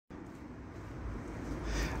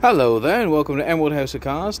Hello there and welcome to Emerald House of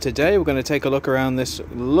Cars. Today we're going to take a look around this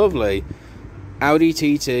lovely Audi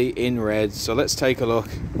TT in red. So let's take a look.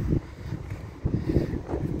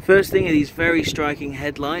 First thing are these very striking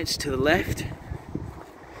headlights to the left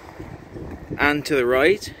and to the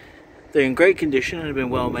right. They're in great condition and have been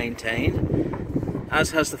well maintained, as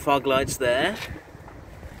has the fog lights there.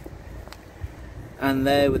 And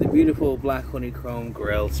there with the beautiful black honeycomb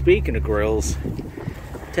grille. Speaking of grills,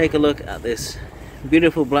 take a look at this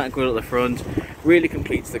beautiful black grille at the front. Really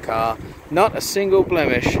completes the car. Not a single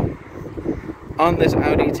blemish on this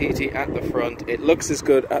Audi TT at the front. It looks as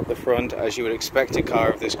good at the front as you would expect a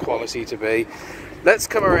car of this quality to be. Let's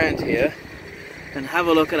come around here and have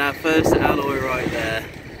a look at our first alloy right there.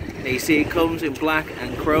 Now you see it comes in black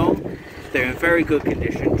and chrome. They're in very good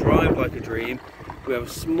condition, drive like a dream. We have a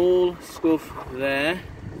small scuff there.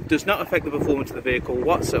 Does not affect the performance of the vehicle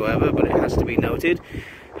whatsoever, but it has to be noted.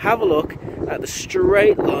 Have a look at the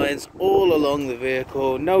straight lines all along the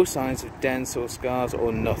vehicle. No signs of dents or scars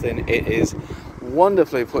or nothing. It is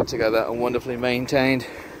wonderfully put together and wonderfully maintained.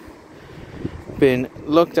 Been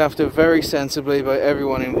looked after very sensibly by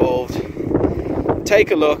everyone involved. Take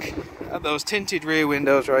a look at those tinted rear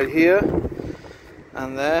windows right here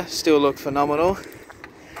and there. Still look phenomenal.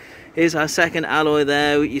 Here's our second alloy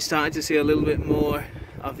there. You're starting to see a little bit more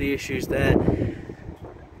of the issues there.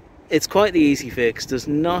 It's quite the easy fix, does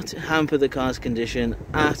not hamper the car's condition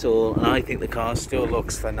at all, and I think the car still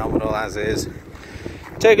looks phenomenal as is.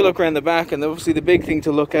 Take a look around the back, and obviously the big thing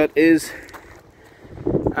to look at is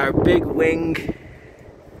our big wing,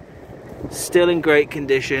 still in great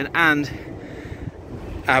condition, and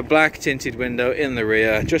our black tinted window in the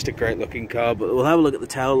rear. Just a great looking car. But we'll have a look at the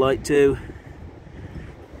tail light too,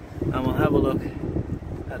 and we'll have a look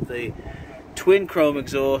at the twin chrome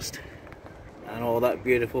exhaust and all that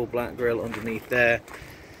beautiful black grille underneath there.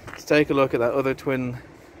 Let's take a look at that other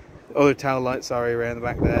tail light, sorry, around the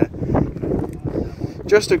back there.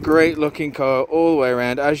 Just a great looking car all the way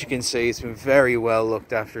around. As you can see, it's been very well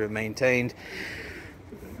looked after and maintained.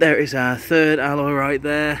 There is our third alloy right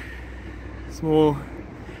there. Small,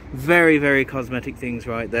 very cosmetic things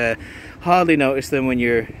right there. Hardly notice them when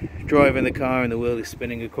you're driving the car and the wheel is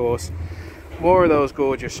spinning, of course. More of those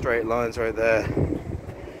gorgeous straight lines right there.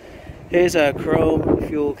 Here's our chrome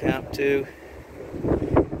fuel cap too.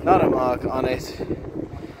 Not a mark on it.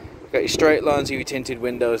 Got your straight lines of your tinted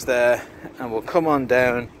windows there. And we'll come on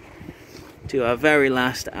down to our very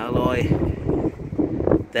last alloy.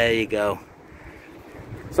 There you go.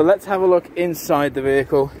 So let's have a look inside the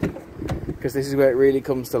vehicle, because this is where it really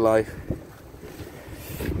comes to life.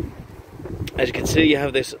 As you can see, you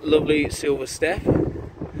have this lovely silver step.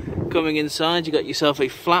 Coming inside, you got yourself a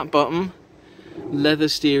flat bottom leather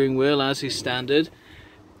steering wheel as is standard.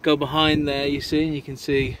 Go behind there, you see, and you can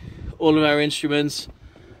see all of our instruments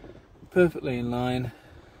perfectly in line.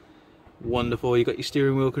 Wonderful. You got your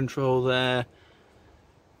steering wheel control there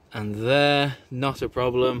and there, not a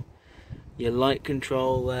problem. Your light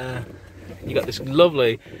control there. You got this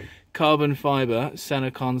lovely carbon fiber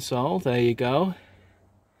center console. There you go.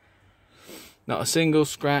 Not a single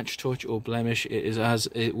scratch, touch or blemish. It is as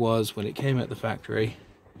it was when it came out the factory.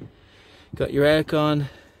 Got your aircon,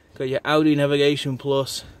 got your Audi Navigation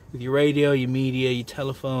Plus with your radio, your media, your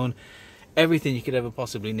telephone, everything you could ever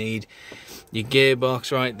possibly need. Your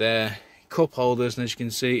gearbox right there, cup holders, and as you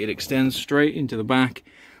can see, it extends straight into the back,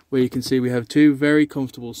 where you can see we have two very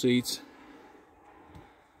comfortable seats.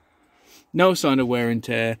 No sign of wear and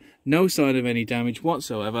tear, no sign of any damage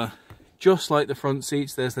whatsoever. Just like the front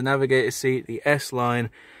seats, there's the navigator seat, the S-line,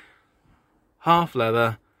 half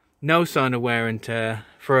leather, no sign of wear and tear.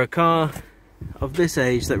 For a car of this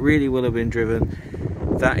age that really will have been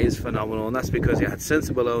driven, that is phenomenal, and that's because it had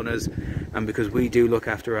sensible owners and because we do look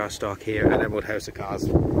after our stock here at Emerald House of Cars.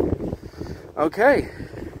 Okay,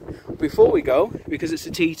 before we go, because it's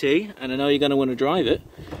a TT and I know you're going to want to drive it,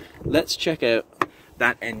 let's check out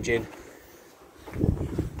that engine.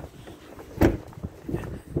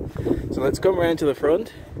 So let's come around to the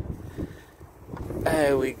front.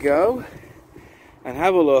 There we go. And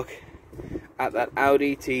have a look at that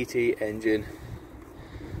Audi TT engine.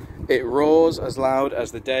 It roars as loud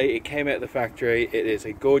as the day it came out of the factory. It is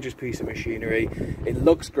a gorgeous piece of machinery. It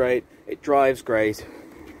looks great, it drives great,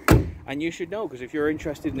 and you should know, because if you're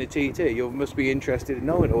interested in the TT, you must be interested in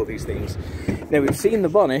knowing all these things. Now, we've seen the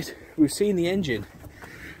bonnet, we've seen the engine.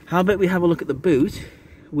 How about we have a look at the boot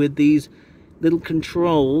with these little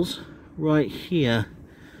controls right here.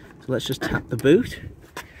 So let's just tap the boot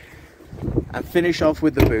and finish off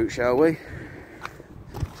with the boot, shall we?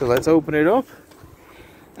 So let's open it up,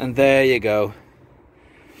 and there you go.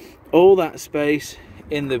 All that space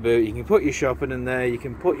in the boot. You can put your shopping in there, you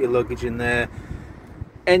can put your luggage in there,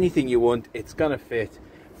 anything you want, it's gonna fit.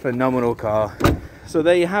 Phenomenal car. So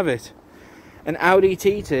there you have it, an Audi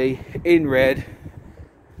TT in red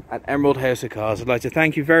at Emerald House of Cars. I'd like to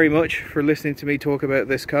thank you very much for listening to me talk about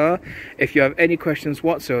this car. If you have any questions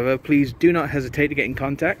whatsoever, please do not hesitate to get in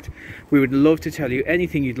contact. We would love to tell you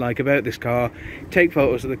anything you'd like about this car, take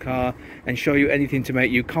photos of the car, and show you anything to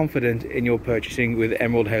make you confident in your purchasing with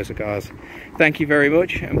Emerald House of Cars. Thank you very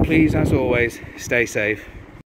much, and please, as always, stay safe.